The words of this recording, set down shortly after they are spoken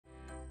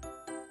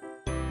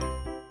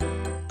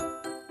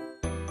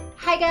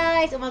Hi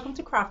guys, and welcome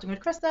to Crafting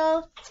with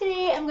Crystal.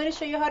 Today I'm going to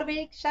show you how to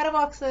make shadow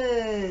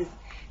boxes.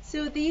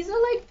 So these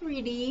are like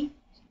 3D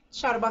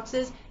shadow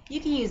boxes. You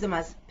can use them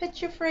as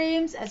picture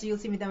frames, as you'll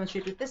see me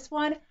demonstrate with this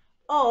one,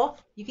 or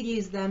you could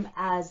use them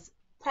as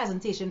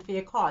presentation for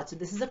your card. So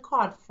this is a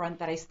card front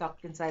that I stuck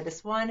inside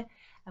this one.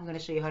 I'm going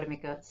to show you how to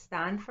make a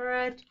stand for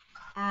it,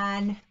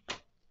 and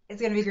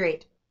it's going to be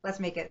great. Let's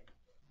make it.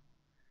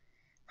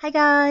 Hi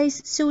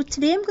guys, so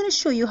today I'm going to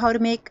show you how to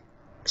make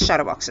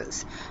shadow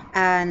boxes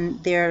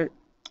and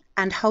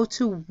how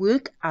to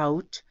work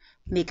out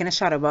making a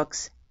shadow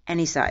box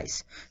any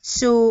size.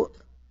 So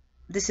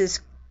this is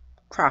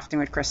Crafting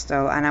with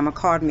Crystal and I'm a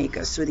card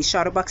maker. So the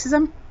shadow boxes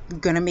I'm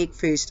gonna make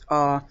first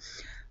are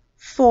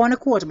 4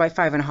 1/4 by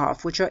 5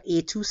 1/2, which are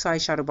A2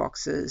 size shadow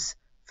boxes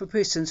for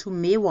persons who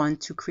may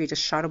want to create a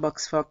shadow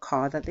box for a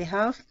card that they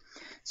have.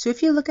 So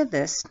if you look at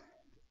this,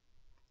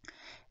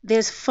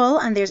 there's full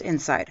and there's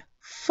inside.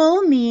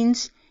 Full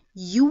means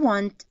you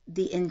want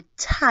the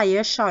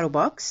entire shadow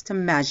box to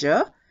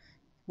measure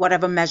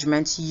whatever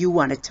measurements you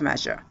want it to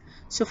measure.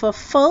 So for a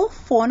full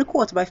 4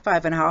 1/4 by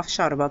 5 1/2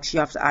 shadow box, you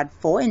have to add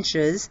 4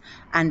 inches,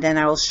 and then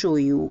I will show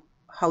you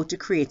how to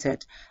create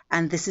it.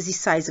 And this is the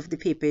size of the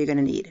paper you're going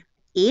to need: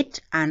 8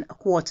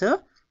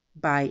 1/4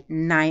 by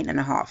 9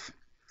 1/2.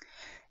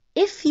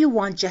 If you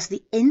want just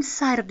the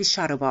inside of the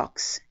shadow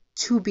box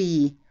to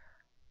be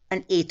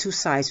an A2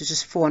 size, which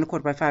is 4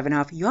 1/4 by 5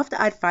 1/2, you have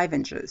to add 5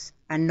 inches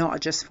and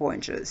not just 4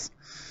 inches.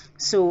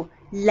 So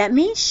let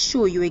me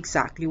show you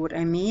exactly what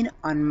I mean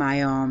on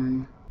my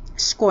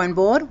scoring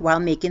board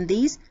while making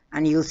these,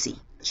 and you'll see.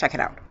 Check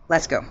it out.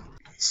 Let's go.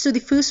 So the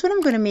first one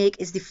I'm going to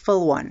make is the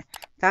full one.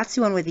 That's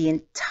the one where the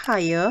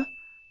entire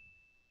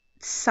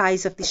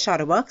size of the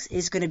shadow box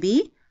is going to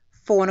be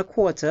 4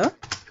 1/4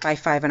 by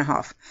 5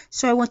 1/2.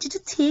 So I want you to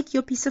take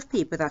your piece of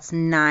paper that's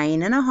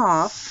 9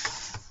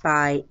 1/2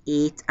 by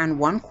 8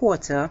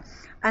 1/4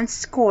 and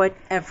score it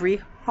every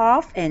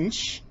 1/2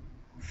 inch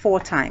 4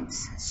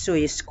 times. So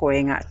you're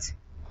scoring at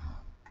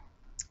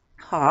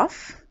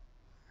 1/2,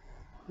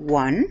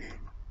 1,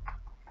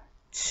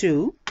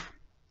 2,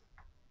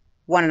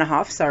 1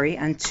 1/2, sorry,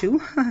 and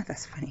 2.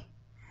 That's funny,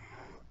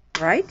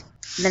 right?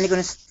 And then you're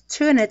going to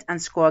turn it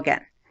and score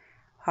again.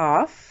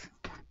 1/2,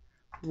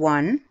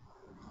 1,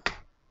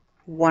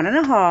 1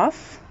 1/2,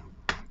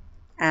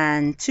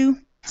 and 2.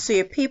 So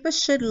your paper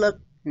should look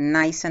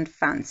nice and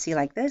fancy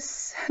like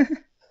this.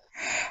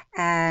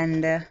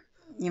 And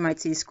you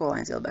might see the score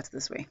lines a little better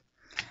this way.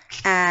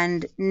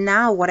 And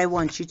now what I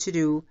want you to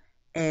do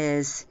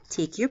is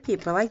take your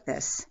paper like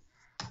this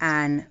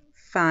and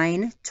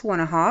find 2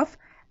 1/2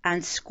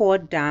 and score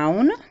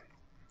down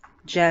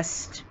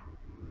just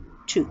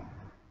 2,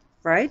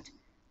 right?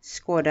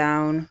 Score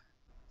down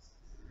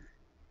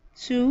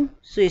 2.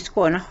 So you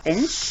score an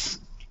inch.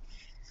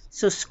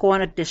 So score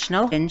an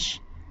additional inch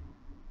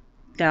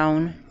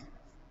down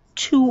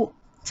 2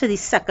 to the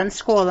second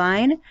score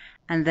line,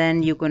 and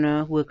then you're going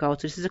to work out,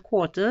 this is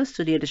 1/4,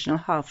 so the additional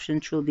 1/2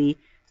 inch will be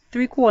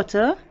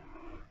 3/4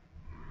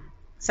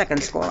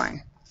 second score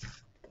line.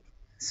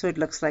 So it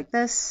looks like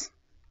this.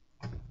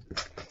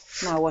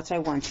 Now what I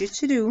want you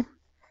to do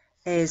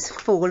is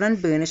fold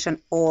and burnish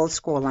on all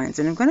score lines,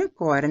 and I'm going to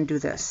go ahead and do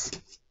this.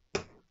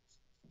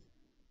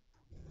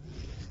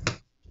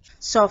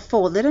 So I've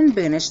folded and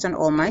burnished on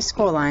all my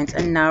score lines,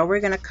 and now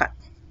we're going to cut.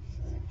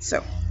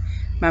 So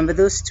remember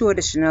those 2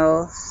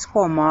 additional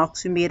score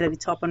marks we made at the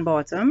top and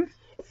bottom?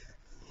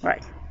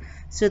 Right.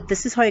 So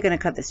this is how you're going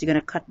to cut this. You're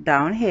going to cut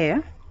down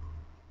here,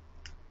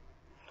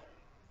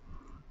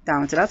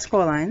 down to that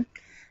score line.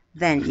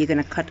 Then you're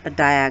going to cut a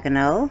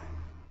diagonal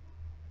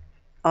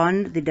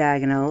on the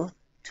diagonal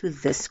to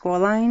this score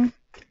line.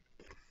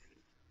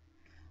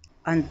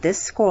 On this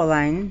score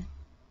line,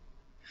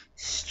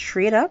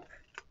 straight up.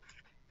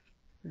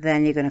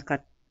 Then you're going to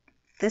cut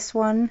this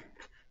one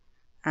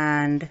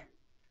and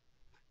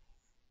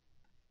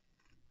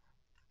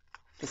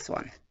this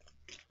one.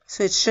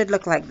 So it should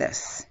look like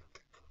this.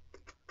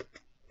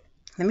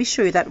 Let me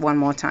show you that one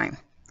more time.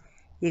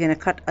 You're going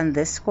to cut on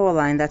this score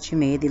line that you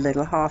made, the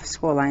little 1/2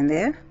 score line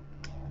there,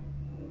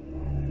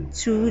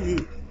 to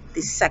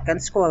the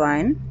second score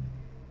line.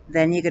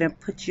 Then you're going to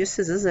put your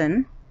scissors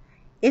in.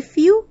 If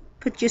you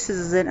put your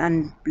scissors in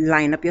and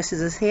line up your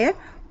scissors here,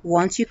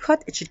 once you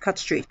cut, it should cut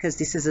straight because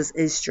the scissors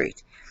is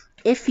straight.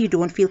 If you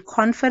don't feel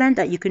confident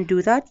that you can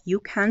do that, you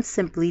can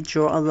simply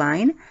draw a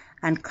line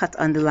and cut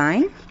on the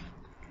line.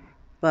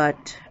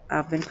 But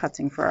I've been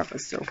cutting forever,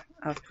 so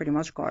I've pretty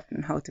much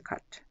gotten how to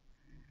cut.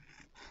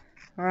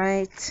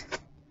 Right.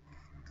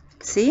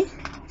 See?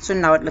 So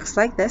now it looks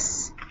like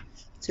this.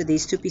 So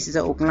these 2 pieces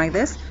are open like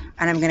this,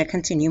 and I'm going to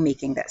continue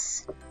making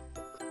this.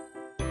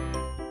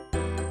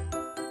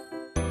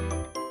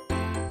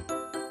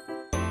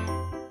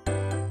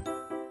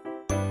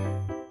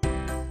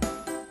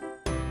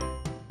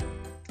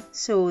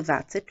 So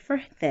that's it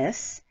for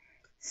this.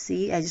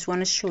 See, I just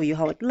want to show you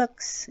how it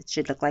looks. It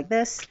should look like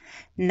this.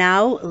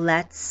 Now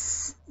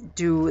let's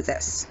do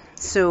this.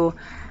 So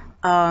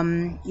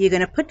you're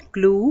going to put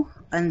glue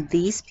on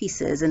these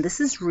pieces, and this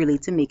is really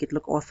to make it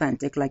look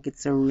authentic, like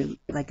it's a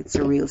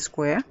real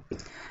square.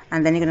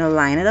 And then you're going to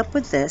line it up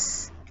with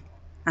this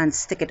and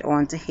stick it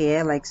onto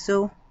here like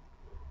so.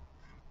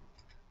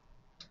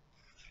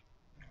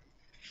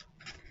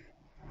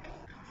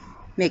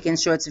 Making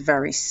sure it's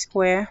very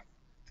square.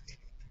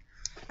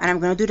 And I'm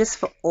going to do this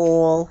for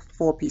all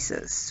 4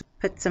 pieces.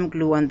 Put some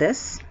glue on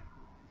this.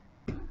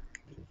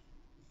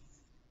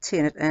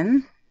 Turn it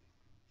in.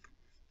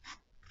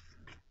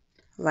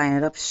 Line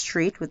it up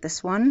straight with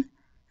this one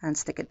and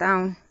stick it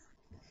down.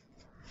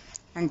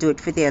 And do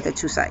it for the other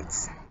 2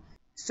 sides.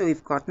 So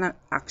we've gotten an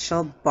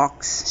actual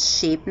box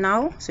shape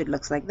now. So it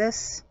looks like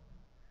this.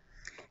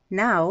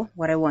 Now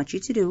what I want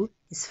you to do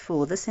is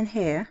fold this in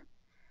here.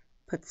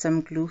 Put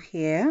some glue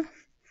here.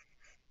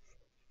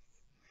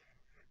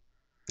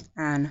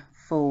 And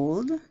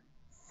fold,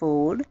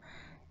 fold,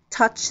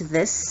 touch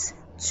this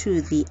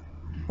to the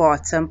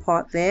bottom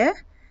part there,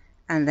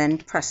 and then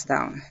press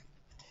down.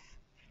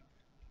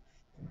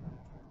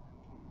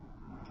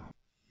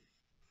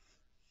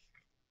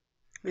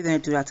 We're going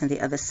to do that on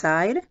the other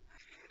side.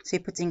 So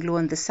you're putting glue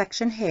on this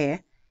section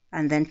here,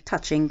 and then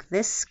touching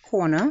this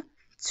corner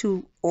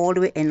to all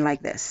the way in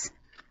like this,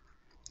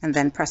 and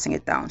then pressing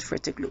it down for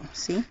it to glue.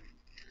 See?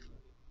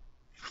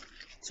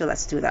 So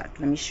let's do that.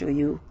 Let me show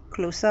you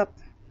close up.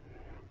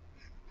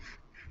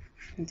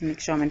 To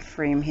make sure I'm in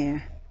frame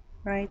here,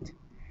 right?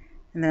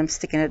 And then I'm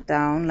sticking it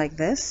down like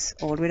this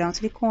all the way down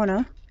to the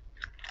corner,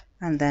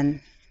 and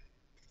then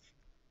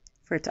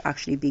for it to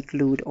actually be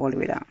glued all the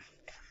way down,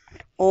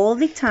 all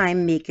the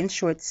time making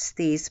sure it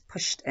stays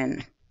pushed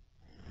in,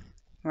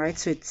 right?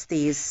 So it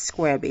stays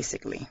square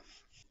basically,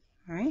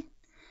 right?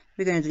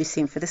 We're going to do the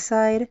same for the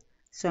side.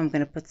 So I'm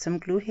going to put some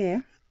glue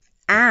here,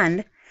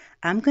 and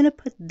I'm going to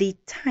put the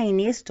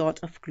tiniest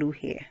dot of glue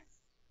here,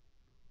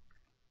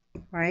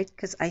 right?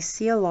 Because I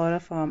see a lot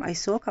of I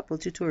saw a couple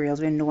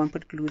tutorials where no one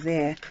put glue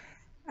there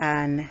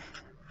and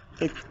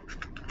it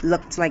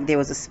looked like there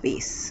was a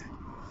space.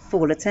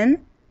 Fold it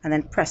in and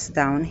then press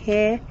down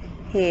here,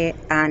 here,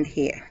 and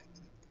here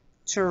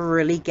to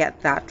really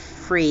get that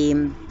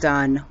frame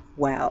done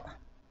well.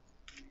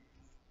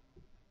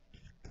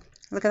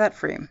 Look at that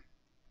frame,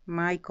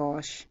 my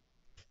gosh.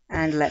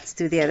 And let's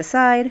do the other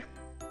side.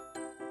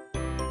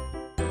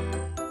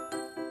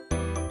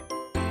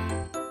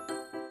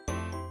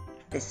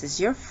 This is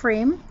your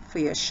frame for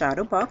your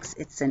shadow box.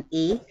 It's an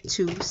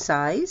A2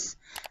 size.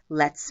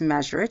 Let's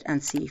measure it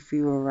and see if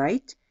we were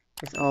right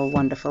with our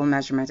wonderful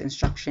measurement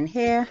instruction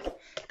here.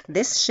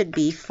 This should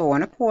be 4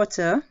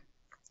 1/4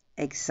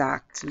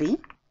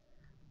 exactly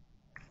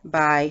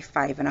by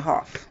 5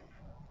 1/2.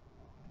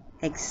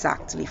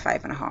 Exactly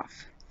 5 1/2.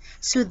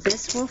 So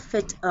this will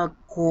fit a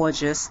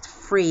gorgeous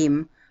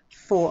frame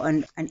for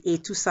an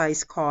A2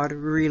 size card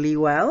really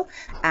well.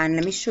 And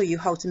let me show you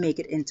how to make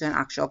it into an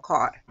actual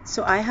card.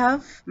 So I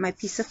have my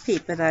piece of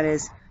paper that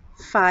is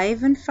 5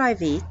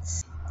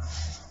 5/8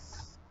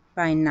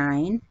 by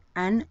 9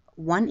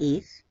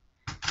 1/8.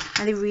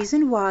 And the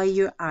reason why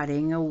you're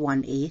adding a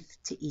 1/8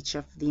 to each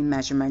of the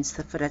measurements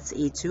for that's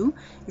A2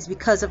 is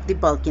because of the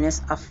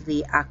bulkiness of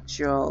the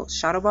actual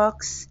shadow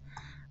box.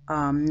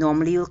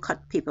 Normally you'll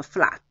cut paper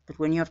flat, but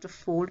when you have to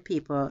fold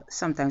paper,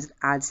 sometimes it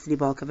adds to the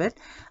bulk of it.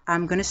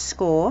 I'm going to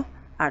score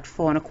at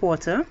 4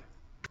 1/4.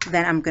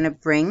 Then I'm going to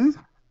bring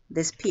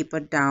this paper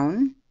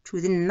down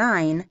to the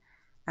 9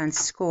 and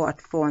score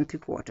at 4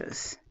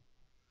 3/4.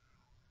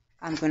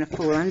 I'm going to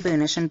fold and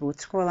burnish on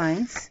both score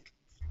lines.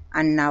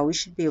 And now we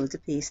should be able to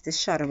paste this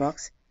shadow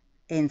box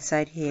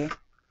inside here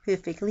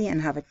perfectly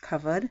and have it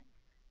covered.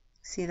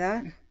 See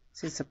that?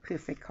 So it's a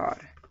perfect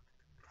card.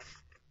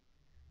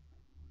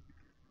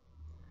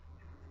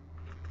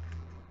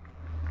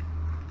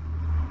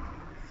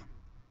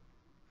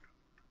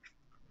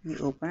 You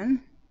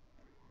open,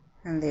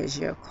 and there's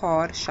your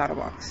card shadow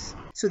box.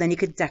 So then you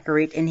could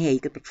decorate in here. You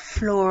could put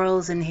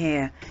florals in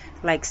here.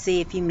 Like say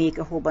if you make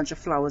a whole bunch of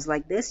flowers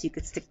like this, you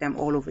could stick them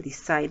all over the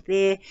side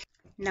there.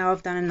 Now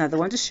I've done another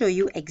one to show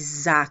you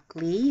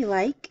exactly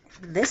like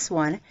this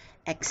one,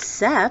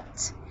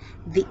 except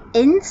the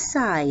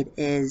inside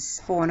is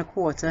 4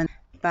 1/4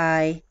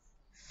 by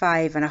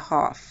 5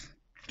 1/2.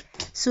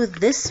 So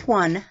this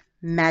one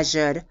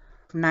measured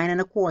 9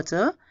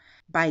 1/4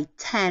 by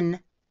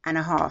 10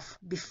 1/2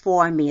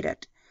 before I made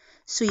it.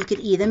 So you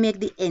could either make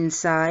the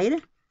inside.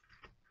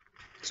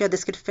 Sure,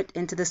 this could fit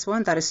into this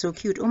one. That is so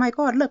cute. Oh my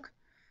god, look,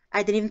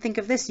 I didn't even think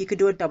of this. You could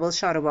do a double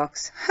shadow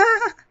box.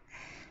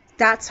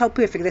 That's how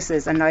perfect this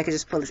is. And now I can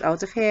just pull this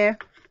out of here,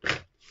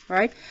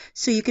 right?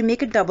 So you can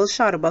make a double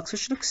shadow box,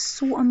 which looks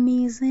so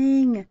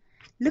amazing.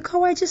 Look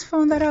how I just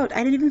found that out.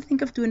 I didn't even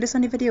think of doing this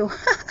on the video.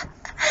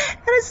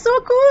 That is so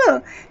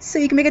cool. So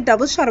you can make a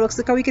double shadow box.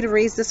 Look how we could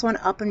raise this one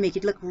up and make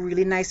it look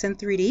really nice and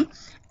 3D.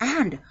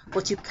 And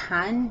what you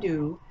can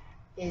do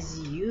is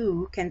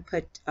you can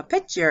put a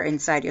picture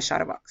inside your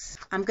shadow box.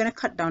 I'm going to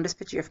cut down this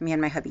picture of me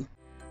and my hubby.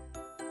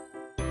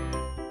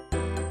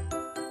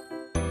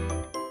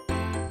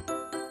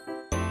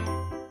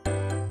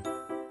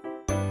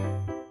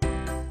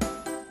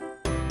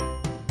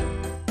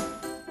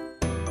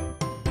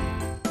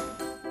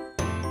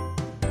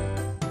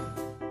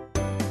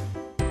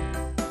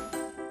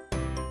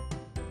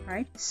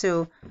 right?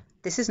 So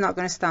this is not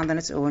going to stand on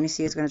its own. You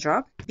see it's going to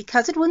drop.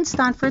 Because it wouldn't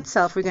stand for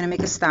itself, we're going to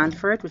make a stand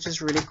for it, which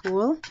is really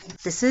cool.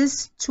 This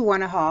is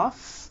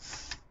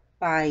 2.5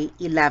 by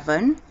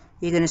 11.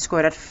 You're going to score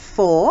it at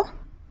 4,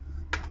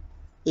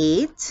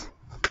 8,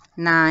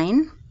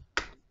 9,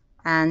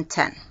 and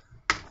 10.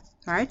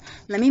 All right,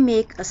 let me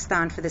make a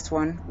stand for this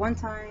one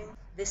time.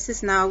 This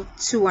is now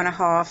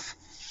 2.5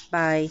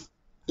 by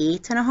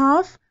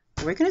 8.5.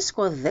 We're going to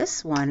score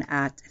this one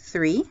at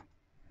 3,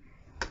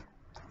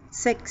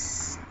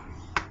 6,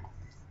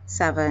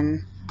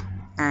 7,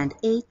 and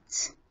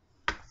 8.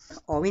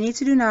 All we need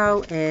to do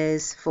now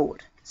is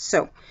fold.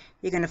 So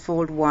you're going to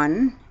fold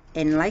one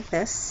in like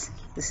this.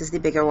 This is the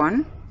bigger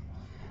one,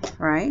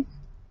 right?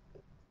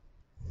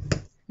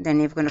 Then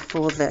you're going to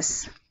fold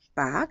this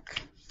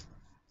back,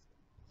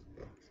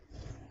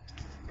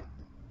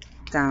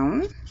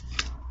 down,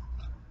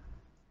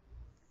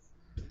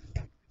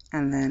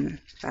 and then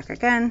back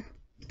again.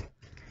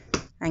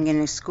 I'm going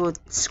to score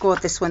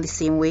this one the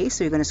same way,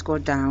 so you're going to score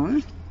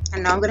down.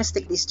 And now I'm going to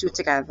stick these two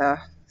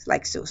together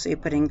like so. So you're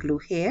putting glue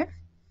here,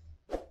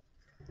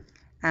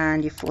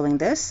 and you're folding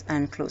this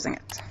and closing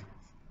it.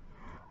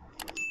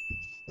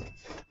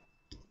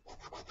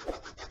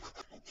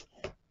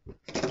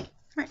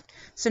 Right.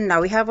 So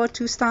now we have our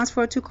two stands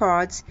for our two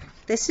cards.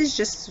 This is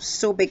just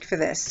so big for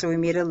this, so we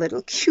made a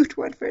little cute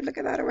one for it. Look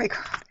at that, oh my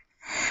god.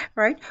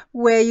 Right,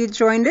 where you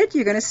joined it,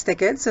 you're going to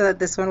stick it so that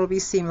this one will be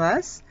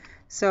seamless.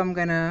 So I'm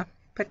going to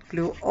put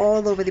glue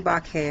all over the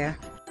back here.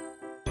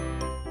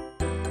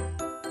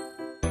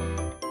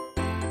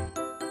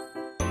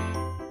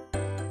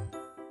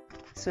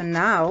 So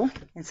now,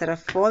 instead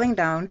of falling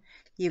down,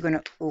 you're going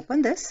to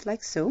open this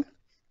like so,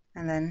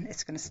 and then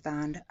it's going to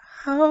stand.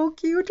 How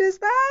cute is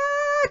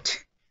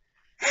that?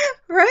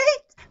 Right?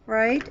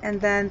 Right, and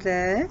then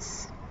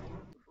this,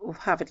 we'll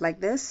have it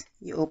like this.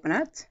 You open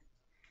it,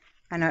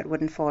 and now it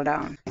wouldn't fall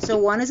down. So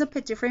one is a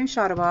picture frame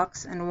shadow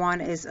box, and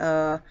one is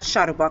a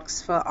shadow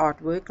box for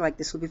artwork, like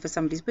this will be for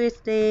somebody's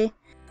birthday.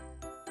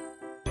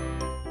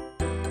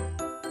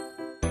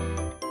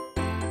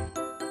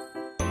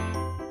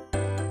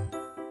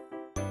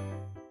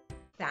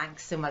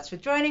 Thanks so much for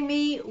joining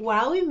me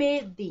while we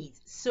made these.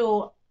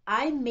 So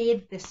I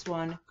made this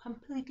one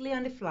completely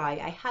on the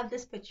fly. I had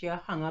this picture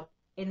hung up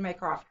in my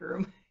craft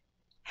room.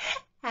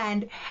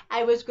 And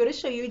I was going to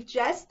show you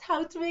just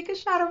how to make a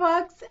shadow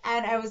box,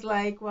 and I was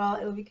like, well,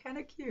 it'll be kind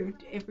of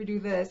cute if we do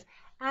this,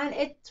 and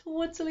it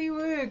totally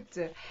worked.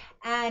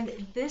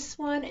 And this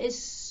one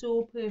is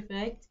so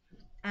perfect,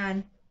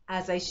 and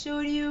as I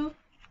showed you,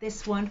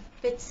 this one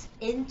fits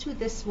into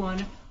this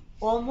one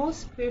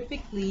almost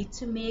perfectly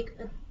to make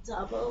a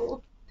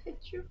double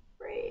picture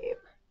frame.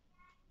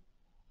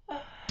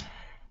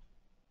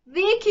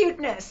 The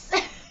cuteness.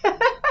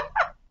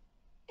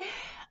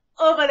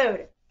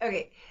 Overload.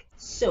 Okay,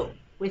 so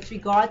with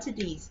regard to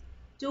these,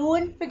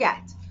 don't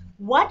forget,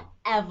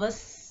 whatever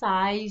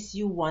size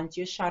you want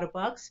your shadow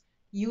box,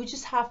 you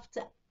just have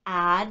to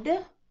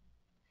add.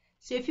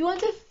 So if you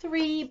want a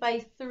 3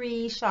 by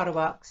 3 shadow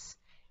box,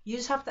 you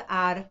just have to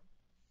add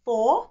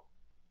 4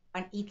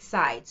 on each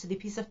side. So the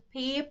piece of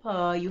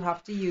paper you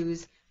have to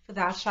use for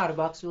that shadow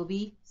box will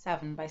be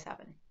 7 by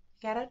 7.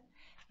 Get it?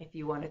 If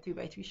you want a 3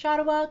 by 3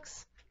 shadow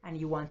box and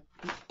you want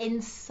the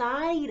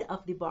inside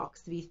of the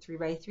box to be 3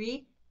 by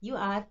 3, you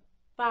add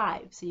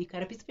 5. So you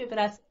cut a piece of paper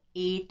that's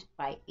 8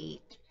 by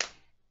 8.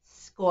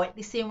 Score it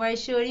the same way I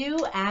showed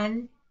you,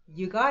 and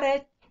you got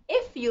it.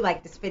 If you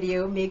like this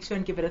video, make sure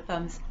and give it a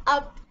thumbs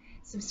up.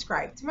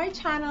 Subscribe to my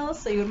channel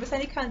so you won't miss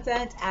any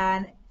content,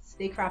 and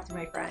stay crafty,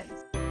 my friends.